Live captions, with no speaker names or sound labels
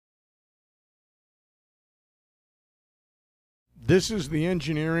This is the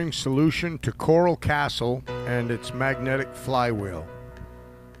engineering solution to Coral Castle and its magnetic flywheel.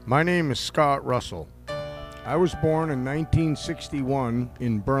 My name is Scott Russell. I was born in 1961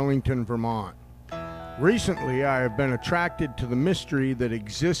 in Burlington, Vermont. Recently, I have been attracted to the mystery that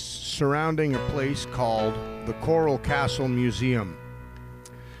exists surrounding a place called the Coral Castle Museum.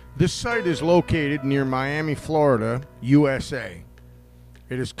 This site is located near Miami, Florida, USA.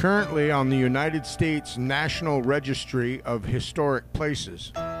 It is currently on the United States National Registry of Historic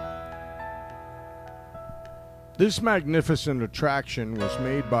Places. This magnificent attraction was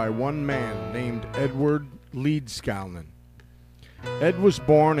made by one man named Edvards Liedskalniņš. Ed was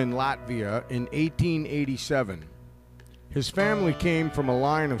born in Latvia in 1887. His family came from a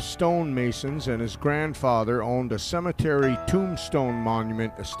line of stonemasons, and his grandfather owned a cemetery tombstone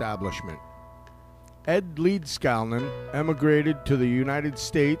monument establishment. Ed Liedskalniņš emigrated to the United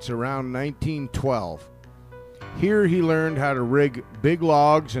States around 1912. Here he learned how to rig big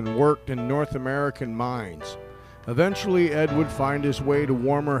logs and worked in North American mines. Eventually, Ed would find his way to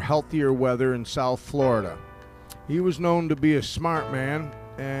warmer, healthier weather in South Florida. He was known to be a smart man,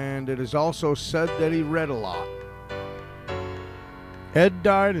 and it is also said that he read a lot. Ed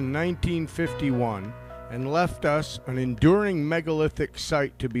died in 1951 and left us an enduring megalithic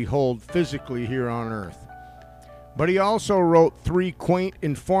site to behold physically here on Earth. But he also wrote 3 quaint,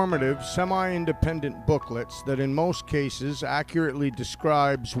 informative, semi-independent booklets that in most cases accurately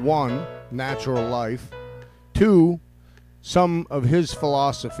describes 1. Natural life, 2. Some of his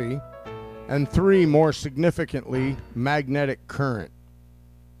philosophy, and 3. More significantly, magnetic current.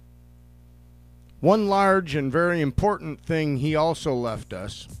 One large and very important thing he also left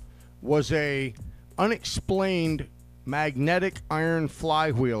us was a unexplained magnetic iron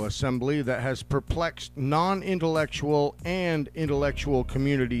flywheel assembly that has perplexed non-intellectual and intellectual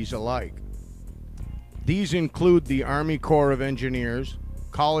communities alike. These include the Army Corps of Engineers,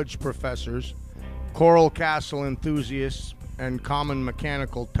 college professors, Coral Castle enthusiasts, and common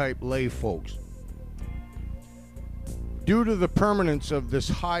mechanical type lay folks. Due to the permanence of this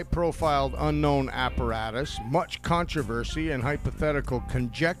high-profile unknown apparatus, much controversy and hypothetical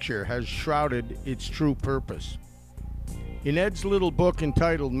conjecture has shrouded its true purpose. In Ed's little book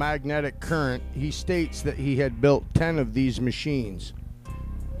entitled Magnetic Current, he states that he had built 10 of these machines.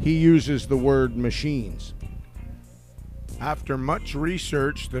 He uses the word machines. After much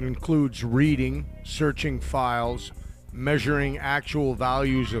research that includes reading, searching files, measuring actual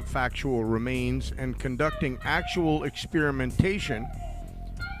values of factual remains, and conducting actual experimentation,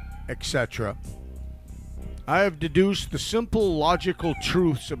 etc., I have deduced the simple logical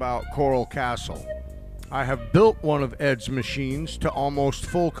truths about Coral Castle. I have built one of Ed's machines to almost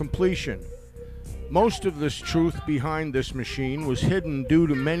full completion. Most of this truth behind this machine was hidden due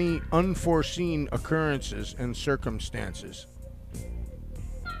to many unforeseen occurrences and circumstances.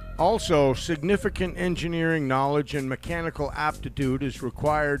 Also, significant engineering knowledge and mechanical aptitude is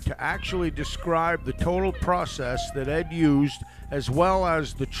required to actually describe the total process that Ed used, as well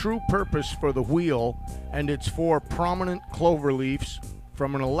as the true purpose for the wheel and its 4 prominent clover leaves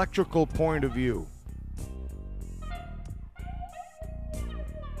from an electrical point of view.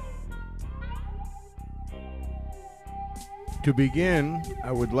 To begin,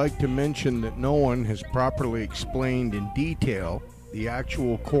 I would like to mention that no one has properly explained in detail the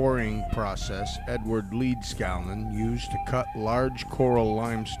actual coring process Edvards Liedskalniņš used to cut large coral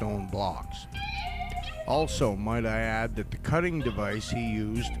limestone blocks. Also, might I add that the cutting device he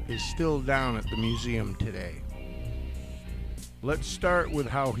used is still down at the museum today. Let's start with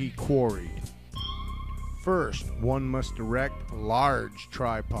how he quarried. First, one must erect a large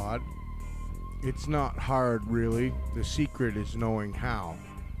tripod. It's not hard, really. The secret is knowing how.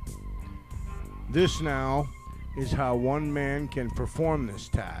 This now is how one man can perform this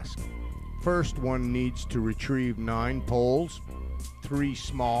task. First, one needs to retrieve 9 poles, 3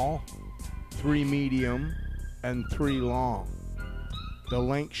 small, 3 medium, and 3 long. The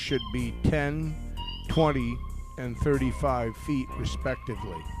length should be 10, 20, and 35 feet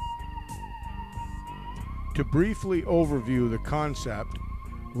respectively. To briefly overview the concept,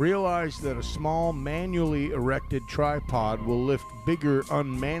 realize that a small manually erected tripod will lift bigger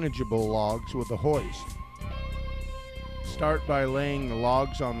unmanageable logs with a hoist. Start by laying the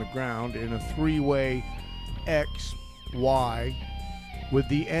logs on the ground in a 3-way X, Y, with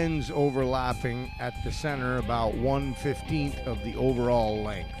the ends overlapping at the center about 1/15 of the overall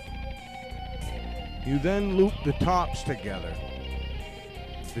length. You then loop the tops together.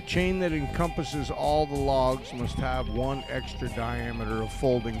 The chain that encompasses all the logs must have 1 extra diameter of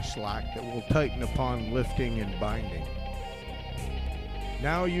folding slack that will tighten upon lifting and binding.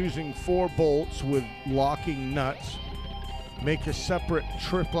 Now, using 4 bolts with locking nuts, Make a separate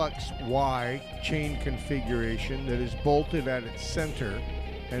triplex Y chain configuration that is bolted at its center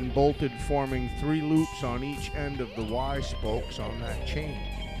and bolted, forming 3 loops on each end of the Y spokes on that chain.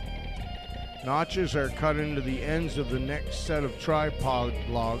 Notches are cut into the ends of the next set of tripod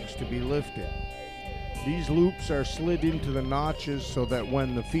logs to be lifted. These loops are slid into the notches so that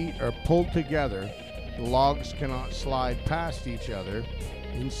when the feet are pulled together, the logs cannot slide past each other,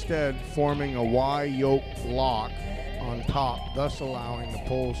 instead forming a Y-yoke lock on top, thus allowing the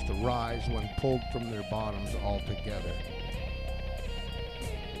poles to rise when pulled from their bottoms altogether.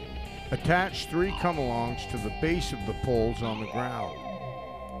 Attach 3 come-alongs to the base of the poles on the ground.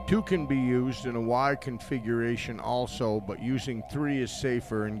 2 can be used in a Y configuration also, but using 3 is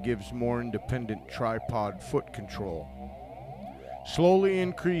safer and gives more independent tripod foot control. Slowly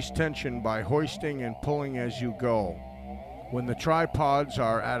increase tension by hoisting and pulling as you go. When the tripods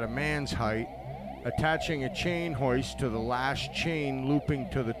are at a man's height, attaching a chain hoist to the last chain looping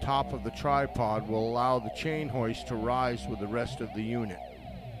to the top of the tripod will allow the chain hoist to rise with the rest of the unit.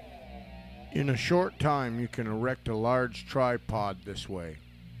 In a short time, you can erect a large tripod this way.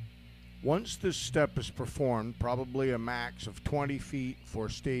 Once this step is performed, probably a max of 20 feet for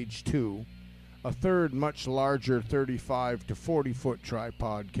stage 2, a third much larger 35 to 40 foot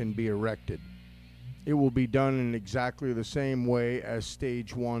tripod can be erected. It will be done in exactly the same way as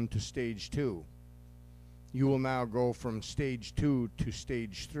stage 1 to stage 2. You will now go from stage 2 to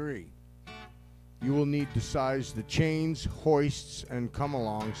stage 3. You will need to size the chains, hoists, and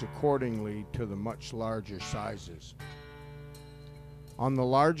come-alongs accordingly to the much larger sizes. On the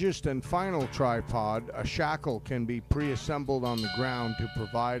largest and final tripod, a shackle can be pre-assembled on the ground to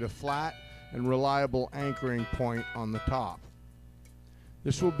provide a flat and reliable anchoring point on the top.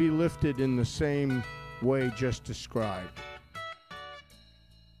 This will be lifted in the same way just described.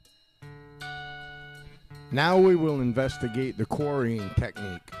 Now we will investigate the quarrying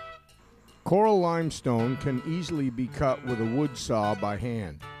technique. Coral limestone can easily be cut with a wood saw by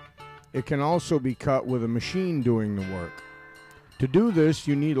hand. It can also be cut with a machine doing the work. To do this,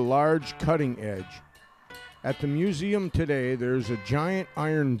 you need a large cutting edge. At the museum today, there's a giant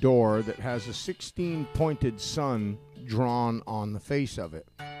iron door that has a 16-pointed sun drawn on the face of it.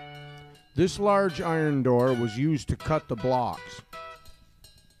 This large iron door was used to cut the blocks.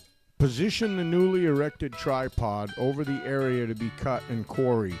 Position the newly erected tripod over the area to be cut and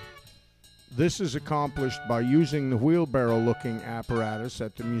quarried. This is accomplished by using the wheelbarrow-looking apparatus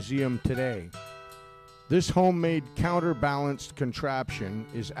at the museum today. This homemade counterbalanced contraption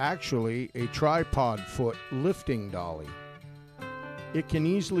is actually a tripod foot lifting dolly. It can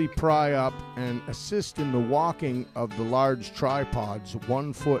easily pry up and assist in the walking of the large tripods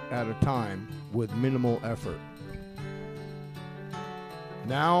 1 foot at a time with minimal effort.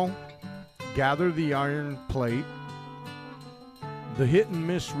 Now, gather the iron plate, the hit and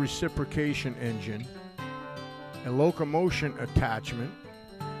miss reciprocation engine, a locomotion attachment,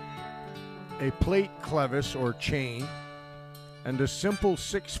 a plate clevis or chain, and a simple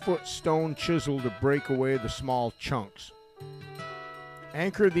 6-foot stone chisel to break away the small chunks.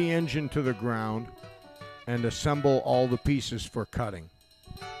 Anchor the engine to the ground and assemble all the pieces for cutting.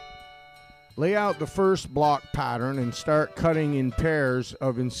 Lay out the first block pattern and start cutting in pairs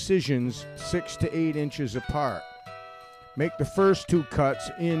of incisions 6 to 8 inches apart. Make the first 2 cuts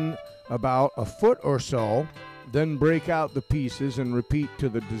in about a foot or so, then break out the pieces and repeat to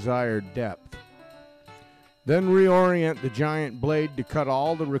the desired depth. Then reorient the giant blade to cut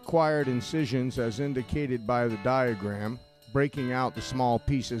all the required incisions as indicated by the diagram, breaking out the small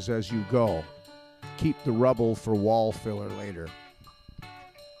pieces as you go. Keep the rubble for wall filler later.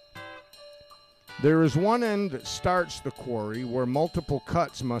 There is one end that starts the quarry where multiple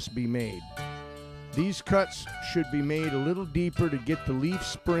cuts must be made. These cuts should be made a little deeper to get the leaf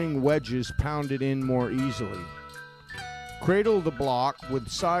spring wedges pounded in more easily. Cradle the block with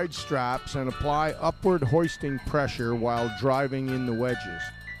side straps and apply upward hoisting pressure while driving in the wedges.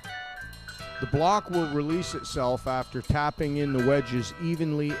 The block will release itself after tapping in the wedges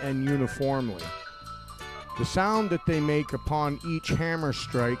evenly and uniformly. The sound that they make upon each hammer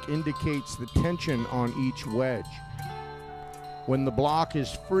strike indicates the tension on each wedge. When the block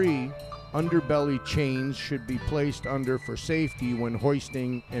is free, underbelly chains should be placed under for safety when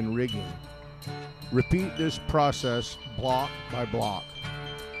hoisting and rigging. Repeat this process block by block.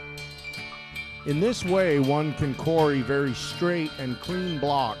 In this way, one can quarry very straight and clean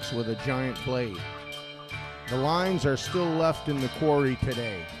blocks with a giant blade. The lines are still left in the quarry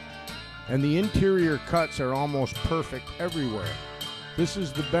today, and the interior cuts are almost perfect everywhere. This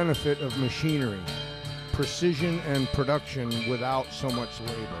is the benefit of machinery, precision and production without so much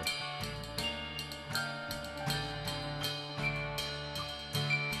labor.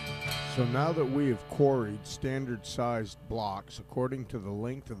 So now that we have quarried standard-sized blocks according to the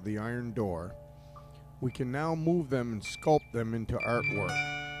length of the iron door, we can now move them and sculpt them into artwork.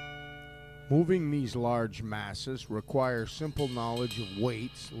 Moving these large masses requires simple knowledge of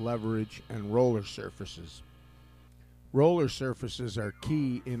weights, leverage, and roller surfaces. Roller surfaces are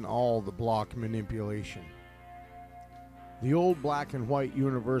key in all the block manipulation. The old black and white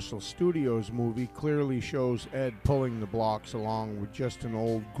Universal Studios movie clearly shows Ed pulling the blocks along with just an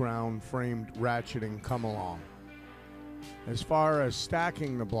old ground-framed ratcheting come-along. As far as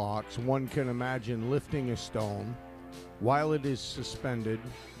stacking the blocks, one can imagine lifting a stone while it is suspended,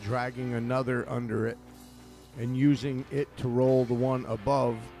 dragging another under it, and using it to roll the one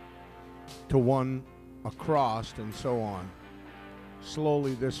above to one across, and so on.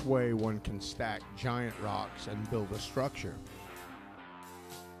 Slowly this way one can stack giant rocks and build a structure.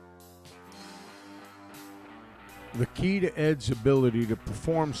 The key to Ed's ability to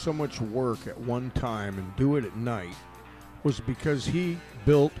perform so much work at one time and do it at night was because he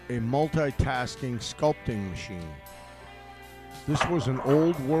built a multitasking sculpting machine. This was an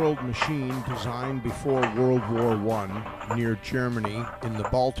old world machine designed before World War I near Germany in the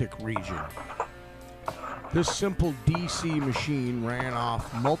Baltic region. This simple DC machine ran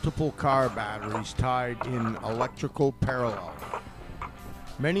off multiple car batteries tied in electrical parallel.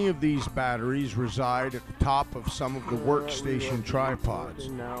 Many of these batteries reside at the top of some of the workstation tripods.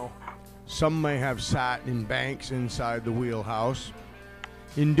 Some may have sat in banks inside the wheelhouse.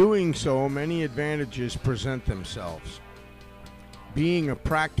 In doing so, many advantages present themselves. Being a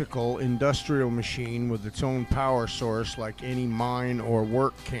practical industrial machine with its own power source like any mine or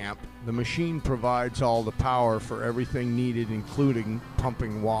work camp, the machine provides all the power for everything needed, including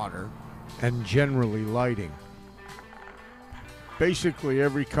pumping water and generally lighting. Basically,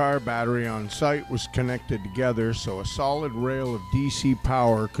 every car battery on site was connected together, so a solid rail of DC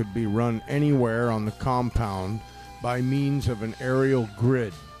power could be run anywhere on the compound by means of an aerial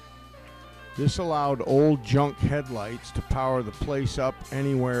grid. This allowed old junk headlights to power the place up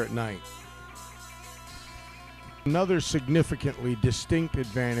anywhere at night. Another significantly distinct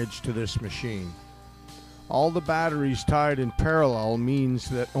advantage to this machine. All the batteries tied in parallel means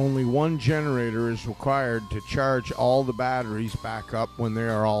that only one generator is required to charge all the batteries back up when they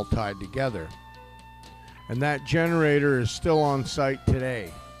are all tied together. And that generator is still on site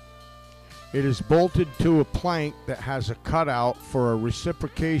today. It is bolted to a plank that has a cutout for a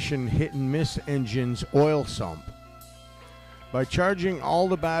reciprocation hit-and-miss engine's oil sump. By charging all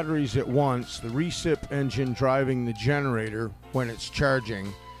the batteries at once, the recip engine driving the generator when it's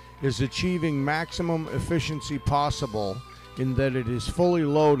charging is achieving maximum efficiency possible in that it is fully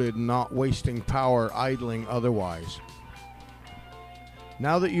loaded and not wasting power idling otherwise.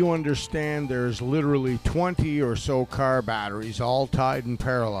 Now that you understand there's literally 20 or so car batteries all tied in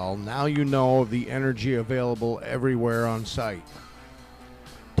parallel, now you know of the energy available everywhere on site.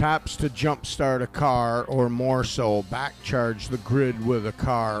 Taps to jump start a car, or more so, back charge the grid with a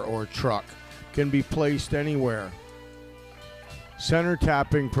car or truck, can be placed anywhere. Center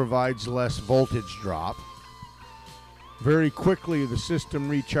tapping provides less voltage drop. Very quickly, the system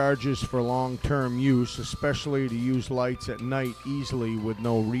recharges for long-term use, especially to use lights at night easily with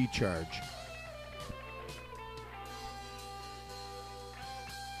no recharge.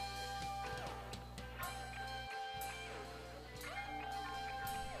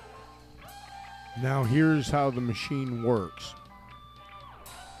 Now here's how the machine works.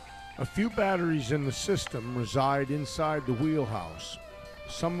 A few batteries in the system reside inside the wheelhouse.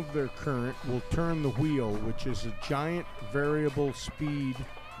 Some of their current will turn the wheel, which is a giant variable speed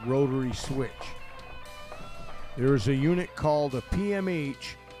rotary switch. There is a unit called a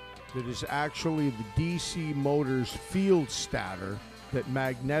PMH that is actually the DC motor's field stator that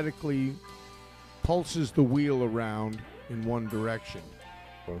magnetically pulses the wheel around in one direction.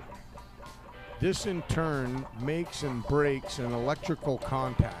 This in turn makes and breaks an electrical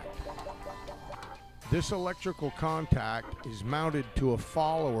contact. This electrical contact is mounted to a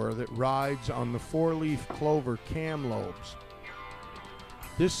follower that rides on the four-leaf clover cam lobes.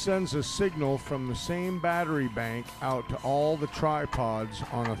 This sends a signal from the same battery bank out to all the tripods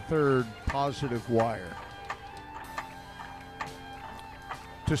on a third positive wire.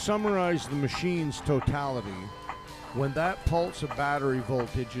 To summarize the machine's totality, when that pulse of battery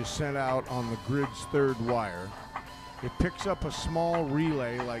voltage is sent out on the grid's third wire, it picks up a small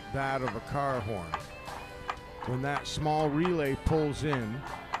relay like that of a car horn. When that small relay pulls in,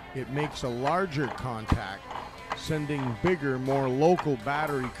 it makes a larger contact, sending bigger, more local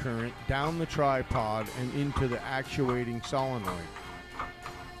battery current down the tripod and into the actuating solenoid.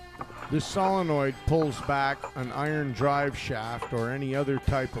 This solenoid pulls back an iron drive shaft or any other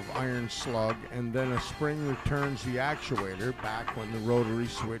type of iron slug, and then a spring returns the actuator back when the rotary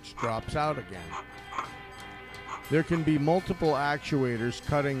switch drops out again. There can be multiple actuators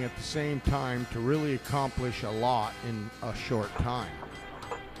cutting at the same time to really accomplish a lot in a short time.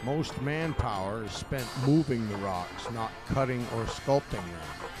 Most manpower is spent moving the rocks, not cutting or sculpting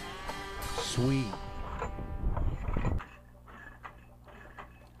them. Sweet.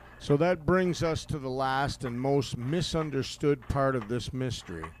 So that brings us to the last and most misunderstood part of this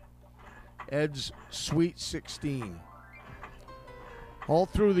mystery. Ed's Sweet 16. All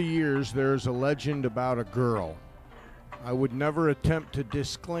through the years, there's a legend about a girl. I would never attempt to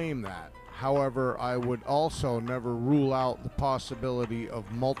disclaim that. However, I would also never rule out the possibility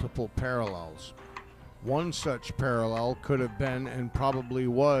of multiple parallels. One such parallel could have been and probably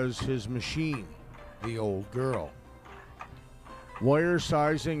was his machine, the old girl. Wire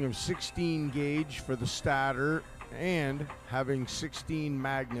sizing of 16 gauge for the stator and having 16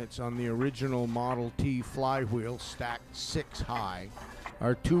 magnets on the original Model T flywheel stacked 6 high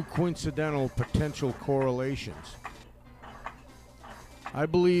are two coincidental potential correlations. I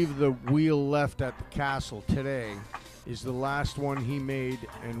believe the wheel left at the castle today is the last one he made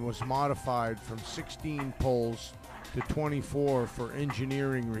and was modified from 16 poles to 24 for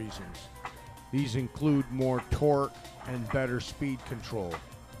engineering reasons. These include more torque and better speed control.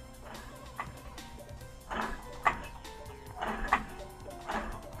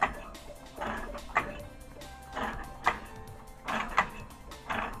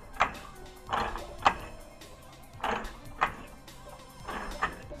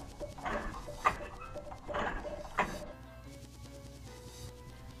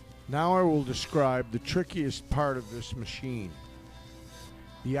 Now I will describe the trickiest part of this machine.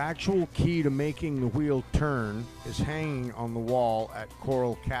 The actual key to making the wheel turn is hanging on the wall at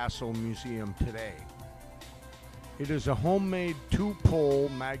Coral Castle Museum today. It is a homemade 2-pole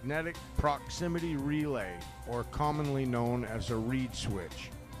magnetic proximity relay, or commonly known as a reed switch.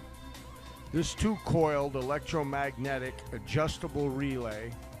 This 2-coiled electromagnetic adjustable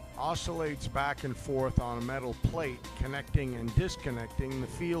relay oscillates back and forth on a metal plate, connecting and disconnecting the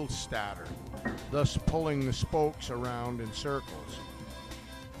field stator, thus pulling the spokes around in circles.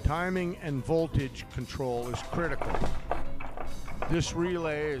 Timing and voltage control is critical. This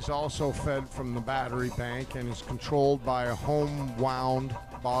relay is also fed from the battery bank and is controlled by a home-wound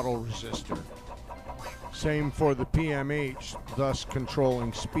bottle resistor. Same for the PMH, thus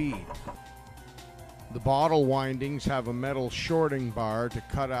controlling speed. The bottle windings have a metal shorting bar to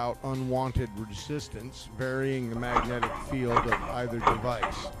cut out unwanted resistance, varying the magnetic field of either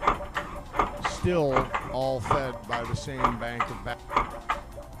device. Still, all fed by the same bank of batteries.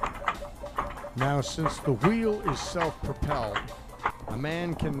 Now, since the wheel is self-propelled, a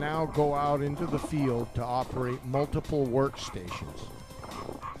man can now go out into the field to operate multiple workstations.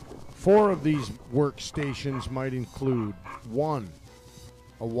 4 of these workstations might include 1.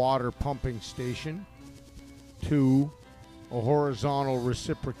 A water pumping station, 2. A horizontal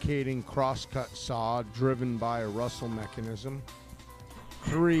reciprocating crosscut saw driven by a Russell mechanism,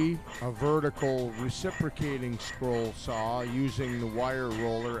 3. A vertical reciprocating scroll saw using the wire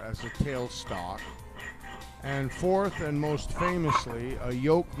roller as a tailstock, and 4th and most famously, a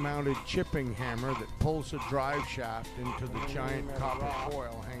yoke-mounted chipping hammer that pulls a drive shaft into the giant copper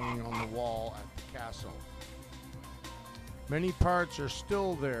coil hanging on the wall at the castle. Many parts are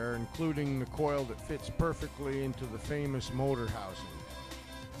still there, including the coil that fits perfectly into the famous motor housing.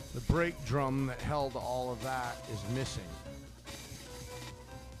 The brake drum that held all of that is missing.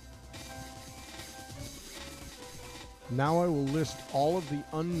 Now I will list all of the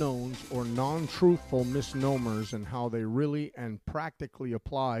unknowns or non-truthful misnomers and how they really and practically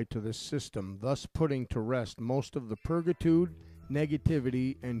apply to this system, thus putting to rest most of the purgitude,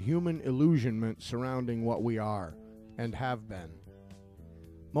 negativity, and human illusionment surrounding what we are and have been.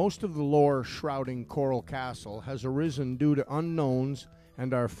 Most of the lore shrouding Coral Castle has arisen due to unknowns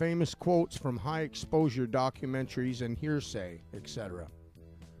and our famous quotes from high-exposure documentaries and hearsay, etc.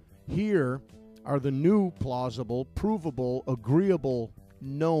 Here are the new plausible, provable, agreeable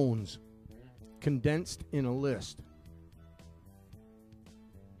knowns condensed in a list.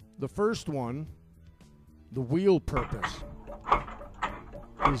 The first one, the wheel purpose,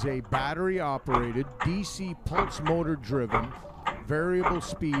 is a battery-operated, DC pulse motor-driven, variable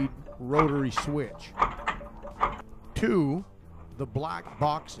speed rotary switch. 2, the black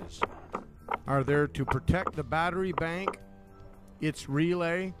boxes are there to protect the battery bank, its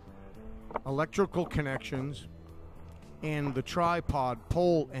relay, electrical connections, and the tripod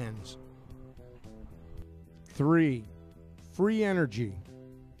pole ends. 3, free energy.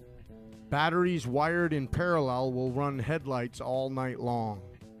 Batteries wired in parallel will run headlights all night long.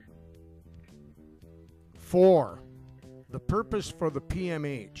 4. The purpose for the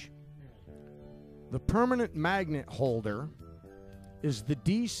PMH. The permanent magnet holder is the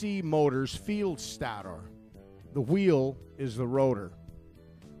DC motor's field stator. The wheel is the rotor.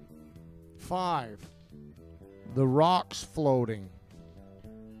 5. The rocks floating.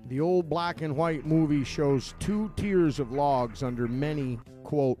 The old black and white movie shows 2 tiers of logs under many,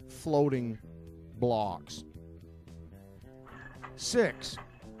 quote, floating blocks. 6.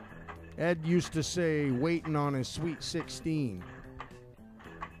 Ed used to say, waiting on his sweet 16.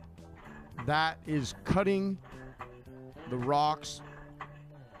 That is cutting the rocks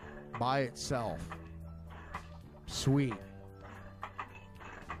by itself. Sweet.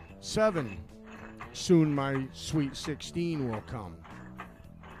 7. Soon my sweet 16 will come.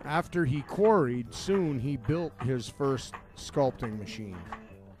 After he quarried, soon he built his first sculpting machine.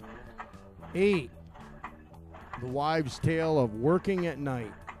 8. The wives' tale of working at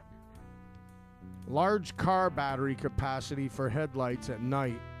night. Large car battery capacity for headlights at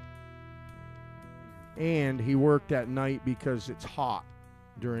night. And he worked at night because it's hot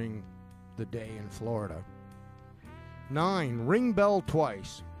during the day in Florida. 9. Ring bell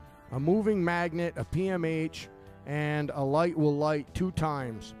twice. A moving magnet, a PMH, and a light will light 2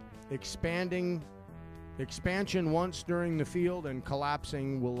 times. Expansion once during the field, and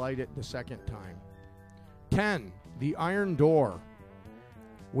collapsing will light it the second time. 10. The iron door.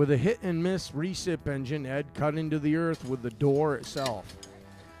 With a hit and miss recip engine, Ed cut into the earth with the door itself.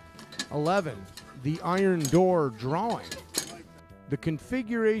 11. The iron door drawing. The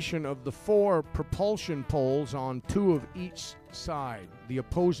configuration of the 4 propulsion poles on 2 of each side, the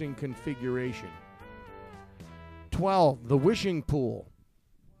opposing configuration. 12. The wishing pool.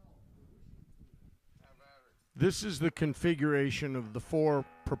 This is the configuration of the 4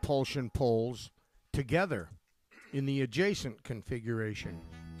 propulsion poles together in the adjacent configuration.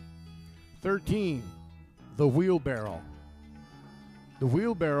 13. The wheelbarrow. The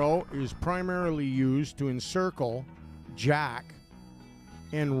wheelbarrow is primarily used to encircle, jack,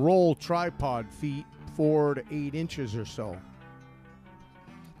 and roll tripod feet 4 to 8 inches or so.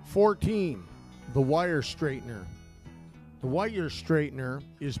 14. The wire straightener. The wire straightener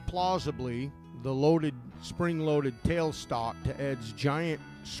is plausibly the spring-loaded tailstock to Ed's giant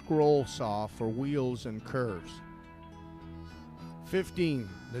scroll saw for wheels and curves. 15.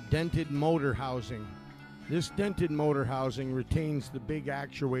 The dented motor housing. This dented motor housing retains the big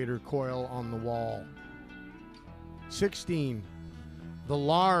actuator coil on the wall. 16. The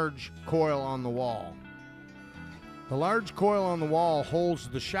large coil on the wall. The large coil on the wall holds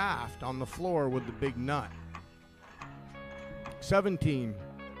the shaft on the floor with the big nut. 17.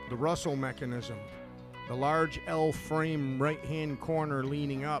 The Russell mechanism. The large L frame right-hand corner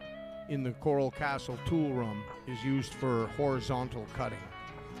leaning up in the Coral Castle tool room is used for horizontal cutting.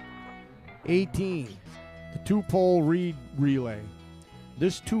 18. The 2-pole reed relay.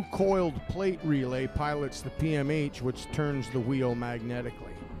 This 2-coiled plate relay pilots the PMH, which turns the wheel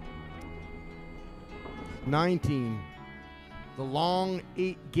magnetically. 19. The long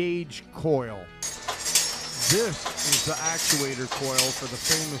 8-gauge coil. This is the actuator coil for the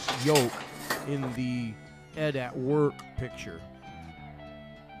famous yoke in the Ed at Work picture.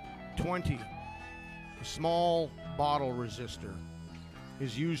 20. The small bottle resistor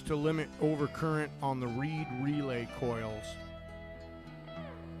is used to limit overcurrent on the reed relay coils.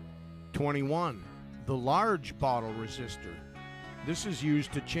 21. The large bottle resistor. This is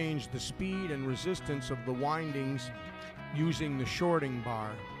used to change the speed and resistance of the windings using the shorting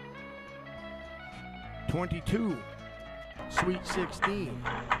bar. 22. Sweet 16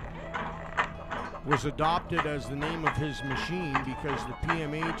 was adopted as the name of his machine because the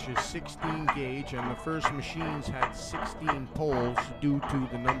PMH is 16 gauge and the first machines had 16 poles due to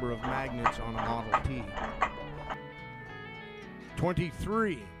the number of magnets on a Model T.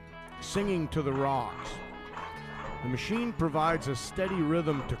 23. Singing to the rocks. The machine provides a steady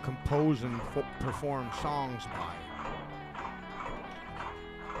rhythm to compose and perform songs by.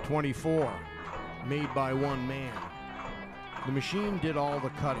 24. Made by one man. The machine did all the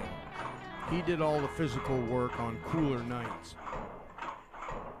cutting. He did all the physical work on cooler nights.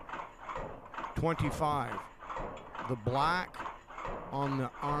 25. The black on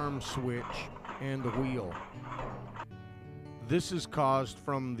the arm switch and the wheel. This is caused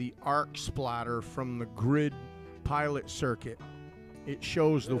from the arc splatter from the grid pilot circuit. It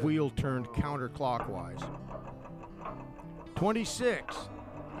shows the wheel turned counterclockwise. 26.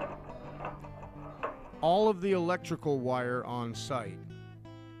 All of the electrical wire on site.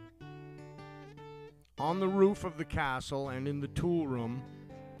 On the roof of the castle and in the tool room,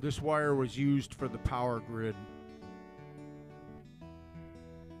 This wire was used for the power grid.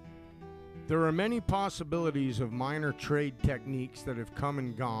 There are many possibilities of minor trade techniques that have come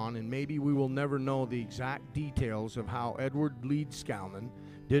and gone, and maybe we will never know the exact details of how Edward Liedskalniņš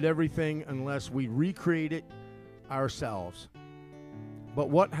did everything unless we recreate it ourselves. But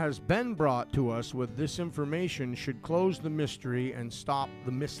what has been brought to us with this information should close the mystery and stop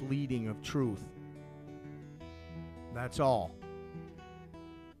the misleading of truth. That's all.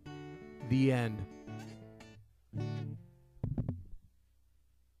 The end.